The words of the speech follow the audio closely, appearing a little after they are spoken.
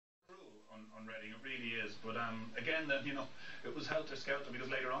on Reading, it really is. But again, then it was helter-skelter, because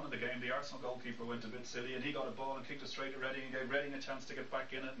later on in the game the Arsenal goalkeeper went a bit silly and he got a ball and kicked it straight to Reading and gave Reading a chance to get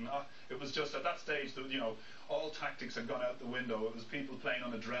back in it. And it was just at that stage that all tactics had gone out the window. It was people playing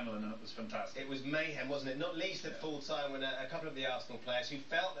on adrenaline and it was fantastic. It was mayhem, wasn't it? Not least at full time when a couple of the Arsenal players who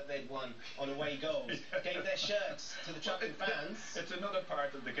felt that they'd won on away goals gave their shirts to the chuckling fans. It's another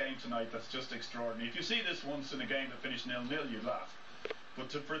part of the game tonight that's just extraordinary. If you see this once in a game that finished 0-0, you'd laugh. But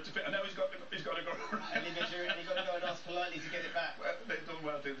for it to and now he's got to go right. And you've got to go and ask politely to get it back. Well, they've done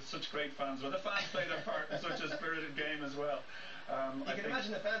well. They're such great fans. Well, the fans played their part in such a spirited game as well. You can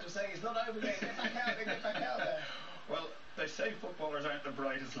imagine the fans were saying, "It's not over yet. Get back out there. Get back out there." Well, they say footballers aren't the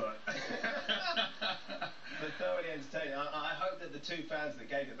brightest lot. But thoroughly entertaining. I hope that the two fans that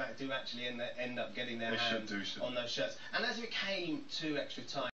gave it back do actually end up getting their hands on those shirts. And as we came to extra time.